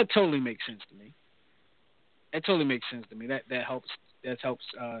 Now that totally makes sense to me. That helps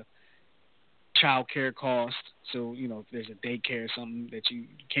child care costs. So, you know, if there's a daycare or something that you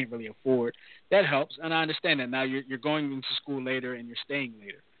can't really afford, that helps. And I understand that. Now you're going into school later and you're staying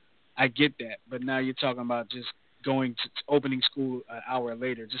later. I get that. But now you're talking about just opening school an hour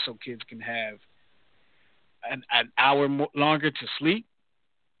later just so kids can have an hour longer to sleep.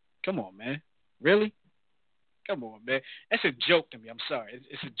 Come on, man. Really? Come on, man. That's a joke to me. I'm sorry.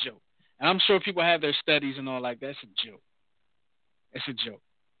 It's a joke. And I'm sure people have their studies and all like that. It's a joke. It's a joke.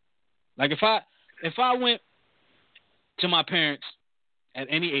 Like if I went to my parents at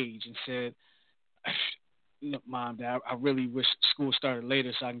any age and said, Mom, Dad, I really wish school started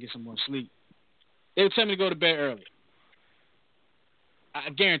later so I can get some more sleep, they would tell me to go to bed early. I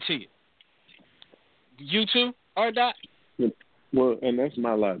guarantee it. You too, R-Dot? Well, and that's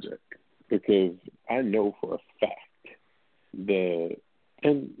my logic, because I know for a fact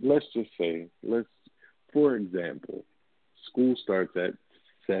and let's just say, for example, school starts at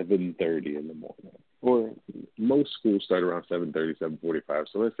 7:30 in the morning, or most schools start around 7:30, 7:45.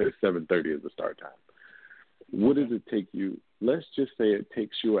 So let's say 7:30 is the start time. What does it take you? Let's just say it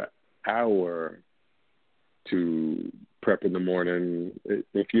takes you an hour to prep in the morning.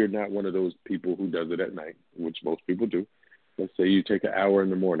 If you're not one of those people who does it at night, which most people do, let's say you take an hour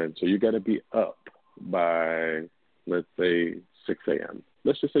in the morning. So you got to be up by, let's say, 6 a.m.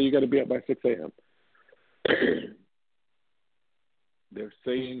 Let's just say you got to be up by 6 a.m. They're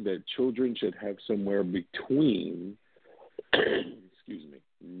saying that children should have somewhere between,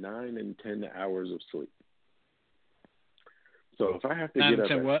 9 and 10 hours of sleep. So if I have to get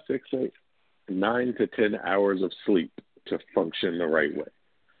up at 9 to 10 hours of sleep to function the right way.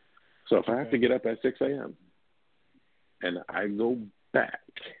 So if I have to get up at 6 a.m. and I go back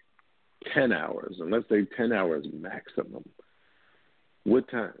 10 hours, and let's say 10 hours maximum, what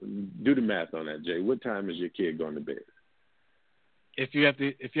time? Do the math on that, Jay. What time is your kid going to bed? If you have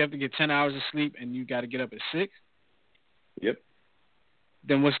to get 10 hours of sleep and you got to get up at 6. Yep.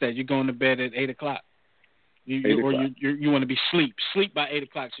 Then what's that? You're going to bed at 8 o'clock. You want to be sleep by 8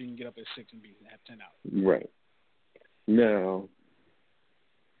 o'clock so you can get up at 6 and have 10 hours. Right. Now,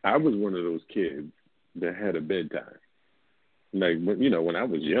 I was one of those kids that had a bedtime. Like, when I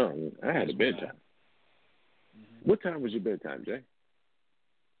was young, I had a bedtime. Mm-hmm. What time was your bedtime, Jay?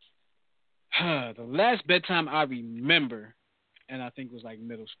 The last bedtime I remember, and I think it was like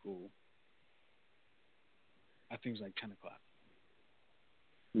middle school, I think it was like 10 o'clock.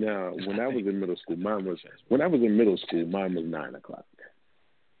 Now, when I was in middle school, mine was 9 o'clock.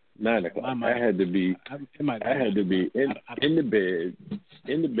 9 o'clock. I had to be in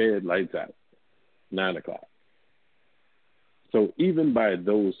the bed, lights out. 9 o'clock. So even by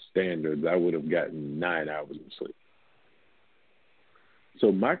those standards, I would have gotten 9 hours of sleep.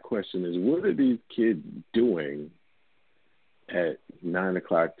 So my question is, what are these kids doing at 9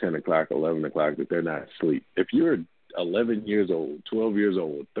 o'clock, 10 o'clock, 11 o'clock that they're not asleep? If you're 11 years old, 12 years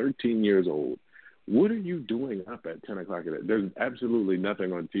old, 13 years old, what are you doing up at 10 o'clock at night? There's absolutely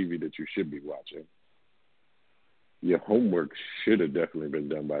nothing on TV that you should be watching. Your homework should have definitely been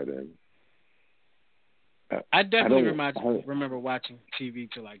done by then. I definitely remember watching TV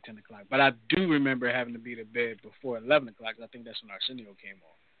till like 10 o'clock, but I do remember having to be to bed before 11 o'clock. I think that's when Arsenio came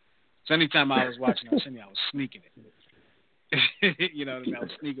on. So anytime I was watching Arsenio, I was sneaking it. You know what I mean? I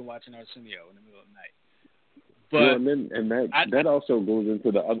was sneaking watching Arsenio in the middle of the night. But that also goes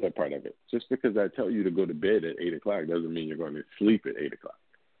into the other part of it. Just because I tell you to go to bed at 8 o'clock doesn't mean you're going to sleep at 8 o'clock.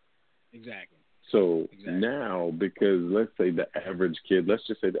 Exactly. So now, because let's just say the average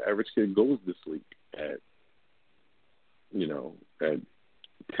kid goes to sleep at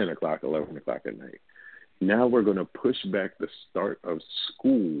 10 o'clock, 11 o'clock at night. Now we're going to push back the start of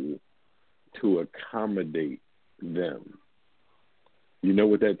school to accommodate them. You know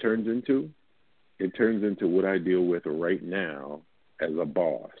what that turns into? It turns into what I deal with right now as a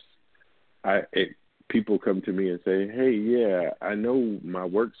boss. People come to me and say, hey, yeah, I know my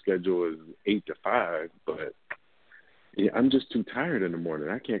work schedule is 8 to 5, but I'm just too tired in the morning.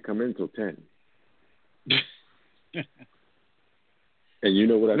 I can't come in till 10. And you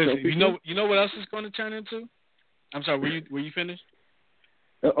know what I tell people? You know what else is going to turn into? I'm sorry, were you finished?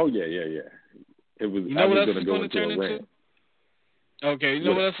 Oh, yeah. It was. You know what else is going to turn into? Rant. Okay, you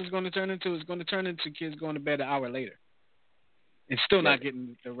know what else is going to turn into? It's going to turn into kids going to bed an hour later and still not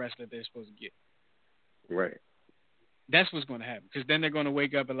getting the rest that they're supposed to get. Right. That's what's going to happen, because then they're going to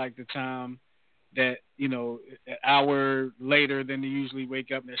wake up at like the time that, an hour later than they usually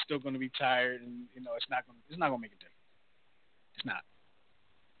wake up, and they're still going to be tired, and it's not going to make a difference. It's not.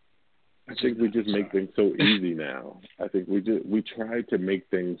 I think we just make things so easy now. I think we try to make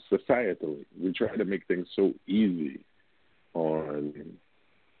things societally. We try to make things so easy on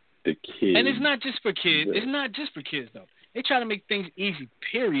the kids. And it's not just for kids. It's not just for kids, though. They try to make things easy,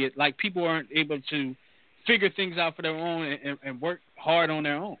 period. Like people aren't able to figure things out for their own and work hard on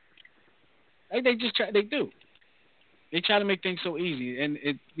their own. Like they do. They try to make things so easy. And,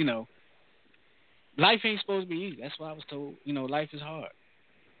 life ain't supposed to be easy. That's why I was told, life is hard.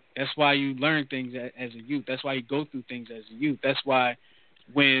 That's why you learn things as a youth. That's why you go through things as a youth. That's why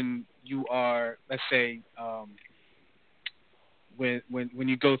when you are, let's say, when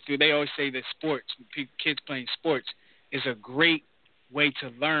you go through, they always say that kids playing sports is a great way to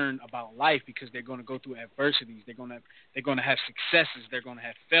learn about life, because they're going to go through adversities. They're going to have successes. They're going to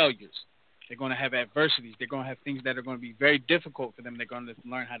have failures. They're going to have adversities. They're going to have things that are going to be very difficult for them. They're going to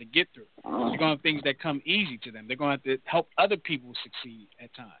learn how to get through. They're going to have things that come easy to them. They're going to have to help other people succeed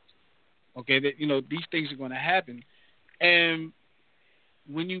at times. Okay, these things are going to happen. And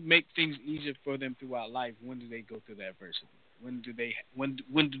when you make things easier for them throughout life, when do they go through the adversity? When do they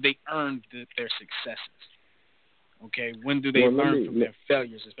earn their successes? Okay, when do they learn from their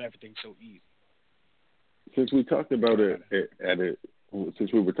failures if everything's so easy? Since we talked about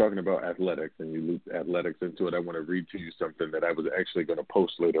since we were talking about athletics and you looped athletics into it, I want to read to you something that I was actually going to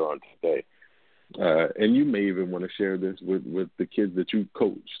post later on today. And you may even want to share this with the kids that you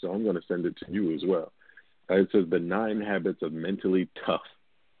coach, so I'm going to send it to you as well. It says the 9 habits of mentally tough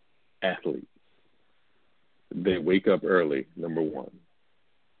athletes. They wake up early, number 1.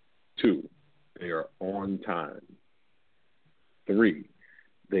 2, they are on time. 3,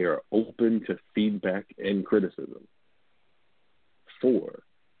 they are open to feedback and criticism. 4,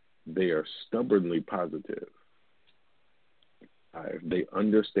 they are stubbornly positive. 5, they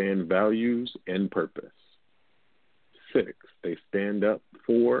understand values and purpose. 6, they stand up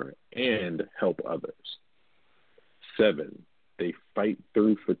for and help others. 7, they fight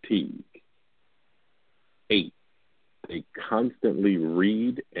through fatigue. 8, they constantly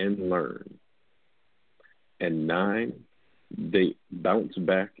read and learn. And 9, they bounce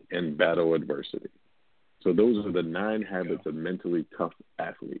back and battle adversity. So those are the 9 habits of mentally tough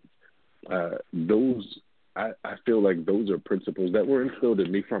athletes. I feel like those are principles that were instilled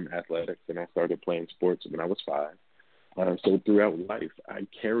in me from athletics, and I started playing sports when I was 5. So throughout life, I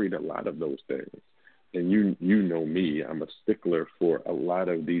carried a lot of those things. And you know me, I'm a stickler for a lot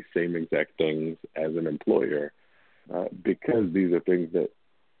of these same exact things as an employer, because these are things that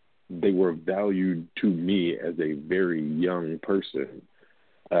they were valued to me as a very young person.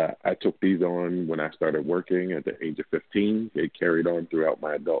 I took these on when I started working at the age of 15. It carried on throughout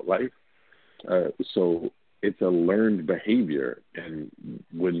my adult life. So it's a learned behavior. And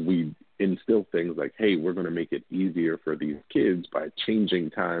when we instill things like, hey, we're going to make it easier for these kids by changing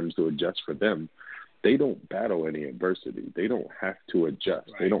times to adjust for them, they don't battle any adversity. They don't have to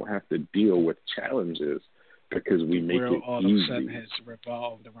adjust. Right. They don't have to deal with challenges because we make it all easy. All of a sudden has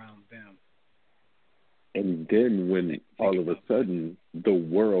revolved around them. And then when all of a sudden the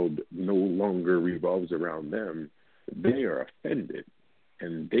world no longer revolves around them, they are offended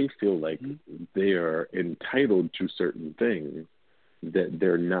and they feel like they are entitled to certain things that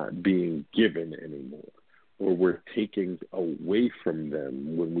they're not being given anymore. or we're taking away from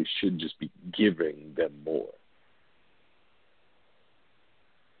them when we should just be giving them more.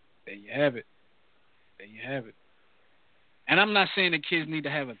 There you have it. There you have it. And I'm not saying that kids need to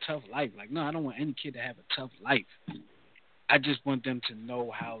have a tough life. Like, no, I don't want any kid to have a tough life. I just want them to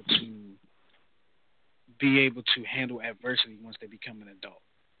know how to be able to handle adversity once they become an adult.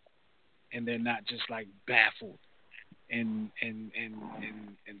 And they're not just like baffled and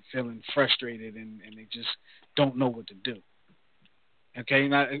feeling frustrated and they just don't know what to do. Okay,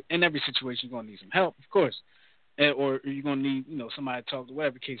 now in every situation you're gonna need some help, of course. Or you're gonna need, somebody to talk to,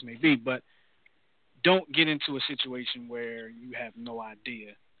 whatever the case may be, but don't get into a situation where you have no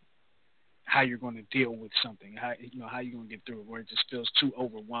idea how you're going to deal with something, how you're going to get through it, where it just feels too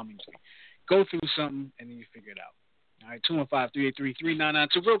overwhelming to you. Go through something and then you figure it out. All right,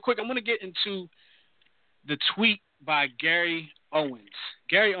 215-383-3992. Real quick, I'm going to get into the tweet by Gary Owens.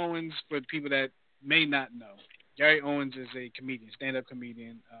 Gary Owens, for the people that may not know, Gary Owens is a comedian, stand-up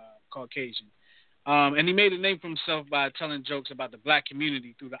comedian, Caucasian. And he made a name for himself by telling jokes about the black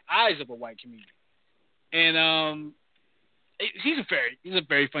community through the eyes of a white comedian. And he's a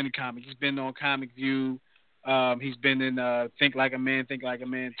very funny comic. He's been on Comic View. He's been in Think Like a Man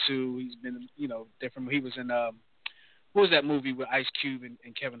 2. He's been, different. He was in what was that movie with Ice Cube and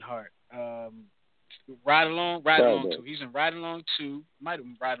Kevin Hart? Ride Along 2. He's in Ride Along 2. Might have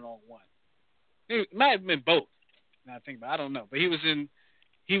been Ride Along 1. It might have been both. Now I think about it. I don't know. But he was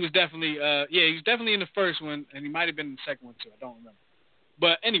definitely he was definitely in the first one, and he might have been in the second one too. I don't remember.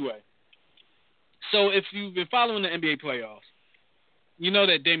 But anyway. So if you've been following the NBA playoffs, you know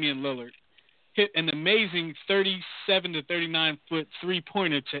that Damian Lillard hit an amazing 37 to 39 foot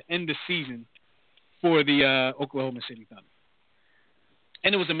three-pointer to end the season for the Oklahoma City Thunder.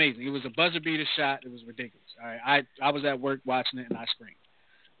 And it was amazing. It was a buzzer beater shot. It was ridiculous. All right, I was at work watching it and I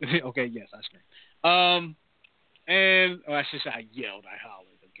screamed. Okay, yes, I screamed. I should say I yelled, I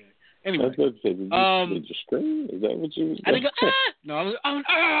hollered. Okay. Anyway, did you scream? Is that what you was? I didn't go No, I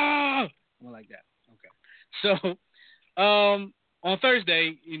was more like that. Okay. So, on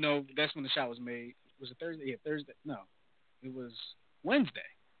Thursday, that's when the shot was made. Was it Thursday? Yeah, Thursday. No, it was Wednesday,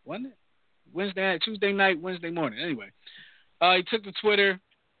 wasn't it? Wednesday night, Tuesday night, Wednesday morning. Anyway, he took to Twitter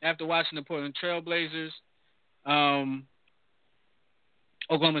after watching the Portland Trailblazers,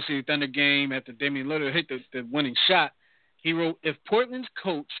 Oklahoma City Thunder game after Damian Lillard hit the winning shot. He wrote, "If Portland's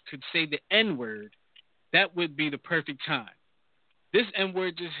coach could say the N-word, that would be the perfect time. This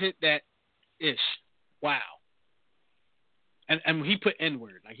N-word just hit that ish. Wow." And he put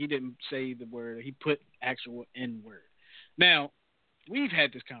N-word. Like, he didn't say the word. He put actual N-word. Now, we've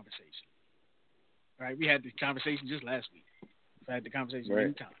had this conversation. Right? We had this conversation just last week. We've had the conversation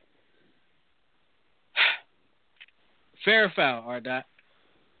many times. Fair or foul, R.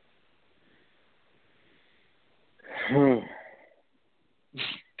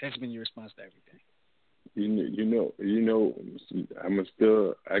 That's been your response to everything.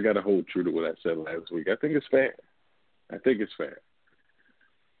 I got to hold true to what I said last week. I think it's fair.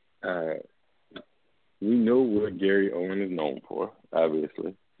 We know what Gary Owen is known for,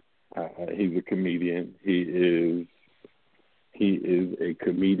 obviously. He's a comedian. He is a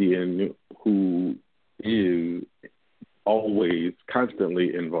comedian who is always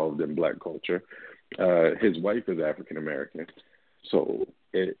constantly involved in black culture. His wife is African American, so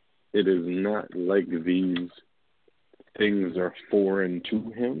it is not like these things are foreign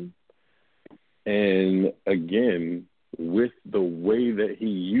to him. And again, with the way that he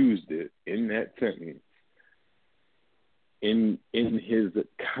used it in that sentence, in his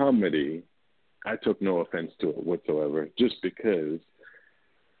comedy, I took no offense to it whatsoever, just because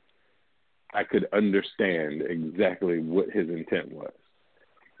I could understand exactly what his intent was.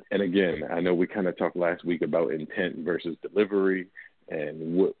 And again, I know we kind of talked last week about intent versus delivery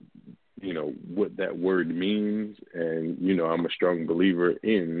and what that word means. And, I'm a strong believer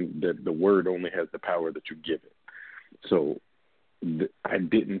in that the word only has the power that you give it. So I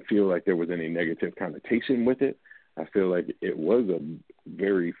didn't feel like there was any negative connotation with it. I feel like it was a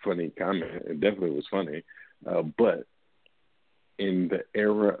very funny comment. It definitely was funny. But in the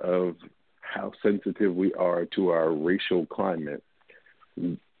era of how sensitive we are to our racial climate,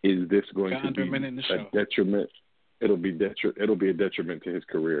 is this going to be a detriment? It'll be a detriment to his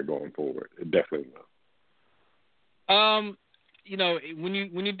career going forward. It definitely will. When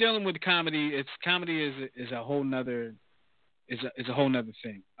you're dealing with comedy, comedy is a whole nother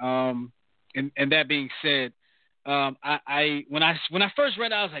thing. And that being said, when I first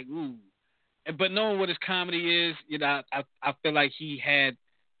read it, I was like, ooh. But knowing what his comedy is, I feel like he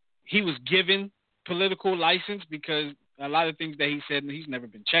was given political license, because a lot of things that he said, he's never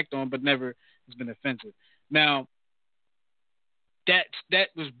been checked on, but never has been offensive. Now, that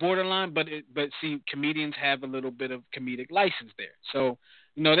was borderline, but see, comedians have a little bit of comedic license there. So,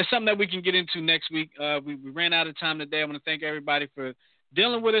 that's something that we can get into next week. We ran out of time today. I want to thank everybody for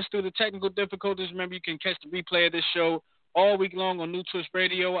dealing with us through the technical difficulties. Remember, you can catch the replay of this show all week long on New Twist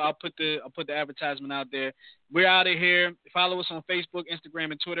Radio. I'll put the advertisement out there. We're out of here. Follow us on Facebook,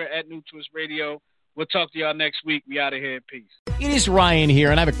 Instagram, and Twitter at New Twist Radio. We'll talk to y'all next week. We out of here. Peace. It is Ryan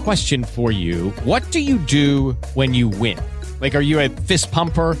here, and I have a question for you. What do you do when you win? Like, are you a fist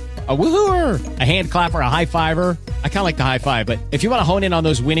pumper, a woohooer, a hand clapper, a high fiver? I kind of like the high five, but if you want to hone in on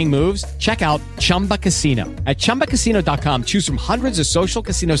those winning moves, check out Chumba Casino. At ChumbaCasino.com, choose from hundreds of social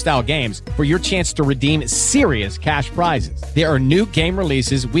casino-style games for your chance to redeem serious cash prizes. There are new game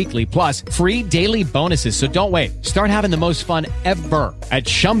releases weekly, plus free daily bonuses, so don't wait. Start having the most fun ever at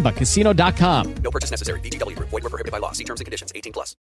ChumbaCasino.com. No purchase necessary. VGW. Void where prohibited by law. See terms and conditions. 18+.